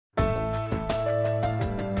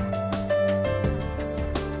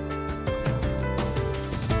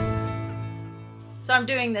So I'm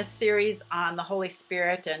doing this series on the Holy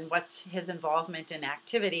Spirit and what's his involvement in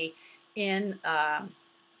activity in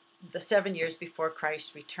the 7 years before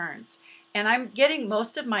Christ returns. And I'm getting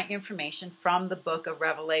most of my information from the book of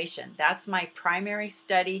Revelation. That's my primary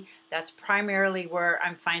study. That's primarily where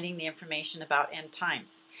I'm finding the information about end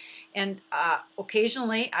times. And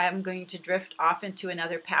occasionally I'm going to drift off into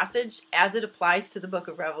another passage as it applies to the book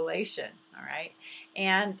of Revelation. All right.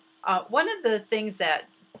 And one of the things that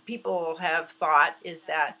people have thought is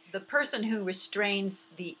that the person who restrains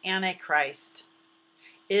the Antichrist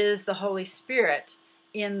is the Holy Spirit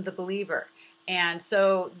in the believer. And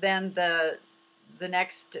so then the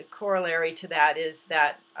next corollary to that is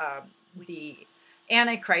that the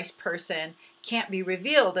Antichrist person can't be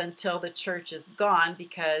revealed until the church is gone,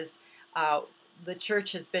 because the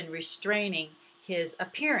church has been restraining his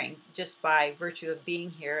appearing just by virtue of being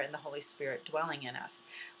here and the Holy Spirit dwelling in us.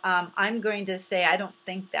 I'm going to say I don't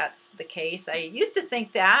think that's the case. I used to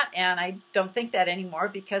think that, and I don't think that anymore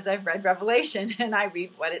because I've read Revelation and I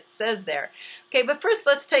read what it says there. Okay, but first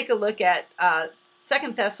let's take a look at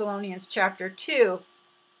 2 Thessalonians chapter 2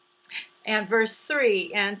 and verse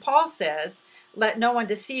 3. And Paul says, "Let no one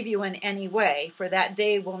deceive you in any way, for that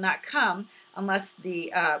day will not come unless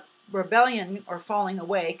the rebellion or falling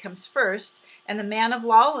away comes first, and the man of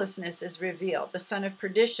lawlessness is revealed, the son of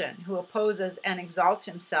perdition, who opposes and exalts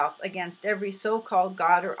himself against every so-called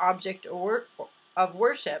God or object of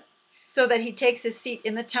worship, so that he takes his seat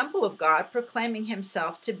in the temple of God, proclaiming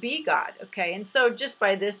himself to be God." Okay, and so just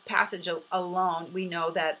by this passage alone, we know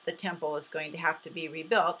that the temple is going to have to be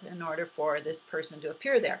rebuilt in order for this person to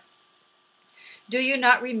appear there. "Do you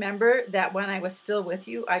not remember that when I was still with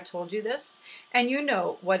you, I told you this? And you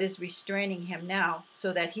know what is restraining him now,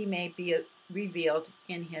 so that he may be revealed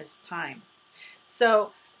in his time."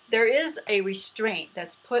 So there is a restraint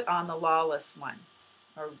that's put on the lawless one,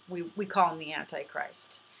 or we call him the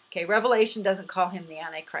Antichrist. Okay, Revelation doesn't call him the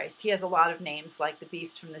Antichrist. He has a lot of names like the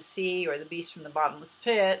beast from the sea, or the beast from the bottomless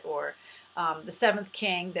pit, or the seventh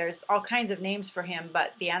king. There's all kinds of names for him,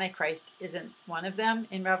 but the Antichrist isn't one of them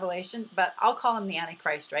in Revelation. But I'll call him the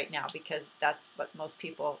Antichrist right now because that's what most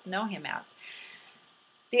people know him as.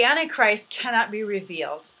 The Antichrist cannot be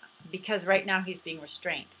revealed because right now he's being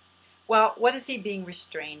restrained. Well, what is he being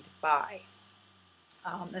restrained by?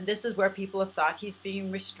 And this is where people have thought he's being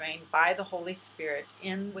restrained by the Holy Spirit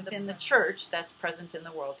within the church that's present in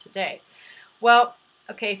the world today. Well,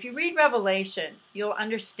 okay, if you read Revelation, you'll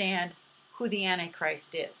understand who the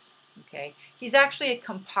Antichrist is. Okay, he's actually a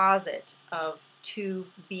composite of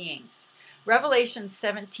two beings. Revelation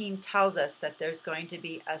 17 tells us that there's going to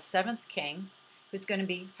be a seventh king who's going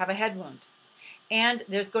to have a head wound, and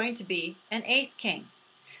there's going to be an eighth king.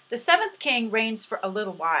 The seventh king reigns for a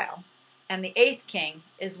little while, and the eighth king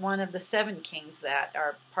is one of the seven kings that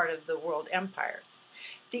are part of the world empires.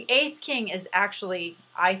 The eighth king is actually,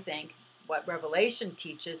 I think, what Revelation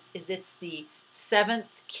teaches is it's the seventh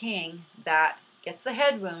king that gets the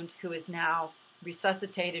head wound, who is now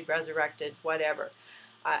resuscitated, resurrected, whatever.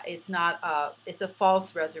 It's a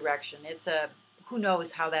false resurrection. Who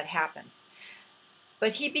knows how that happens.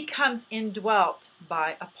 But he becomes indwelt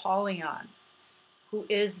by Apollyon, who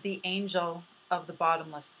is the angel of the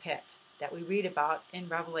bottomless pit that we read about in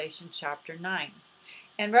Revelation chapter 9.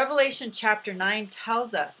 And Revelation chapter 9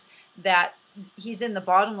 tells us that he's in the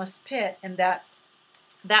bottomless pit, and that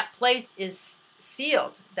place is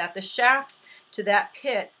sealed, that the shaft to that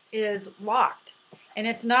pit is locked. And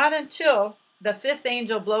it's not until the fifth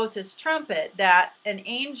angel blows his trumpet that an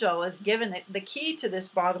angel is given the key to this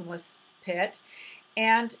bottomless pit,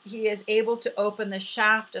 and he is able to open the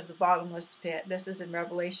shaft of the bottomless pit. This is in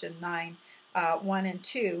Revelation 9, 1 and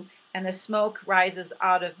 2, and the smoke rises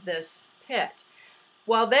out of this pit.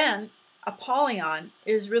 Well, then Apollyon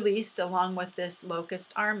is released along with this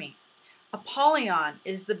locust army. Apollyon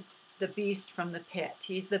is the beast from the pit.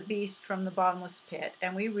 He's the beast from the bottomless pit.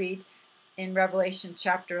 And we read in Revelation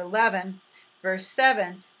chapter 11, verse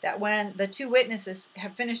 7, that when the two witnesses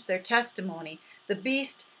have finished their testimony, the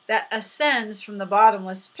beast that ascends from the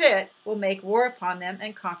bottomless pit will make war upon them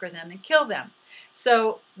and conquer them and kill them.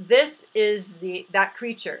 So this is that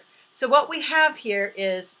creature. So what we have here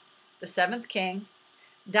is the seventh king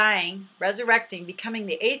dying, resurrecting, becoming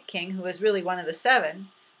the eighth king, who is really one of the seven,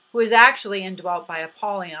 who is actually indwelt by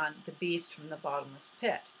Apollyon, the beast from the bottomless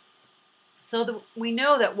pit. So we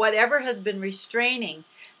know that whatever has been restraining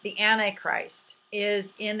the Antichrist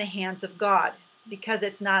is in the hands of God, because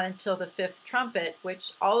it's not until the fifth trumpet,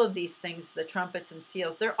 which all of these things, the trumpets and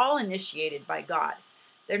seals, they're all initiated by God.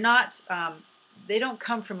 They're not, they don't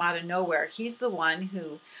come from out of nowhere. He's the one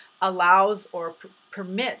who allows or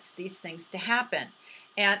permits these things to happen.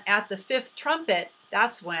 And at the fifth trumpet,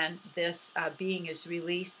 that's when this being is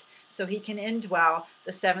released, so he can indwell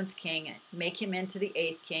the seventh king, make him into the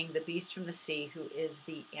eighth king, the beast from the sea, who is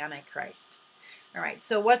the Antichrist. All right,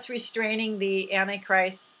 so what's restraining the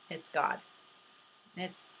Antichrist? It's God.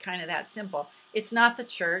 It's kind of that simple. It's not the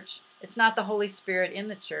church. It's not the Holy Spirit in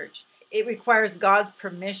the church. It requires God's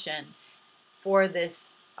permission for this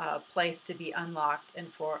place to be unlocked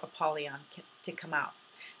and for Apollyon to come out.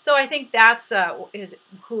 So I think that's is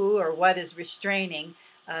who or what is restraining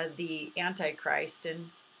the Antichrist,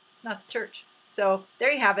 and it's not the church. So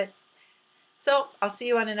there you have it. So I'll see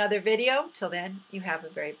you on another video. Till then, you have a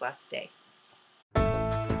very blessed day.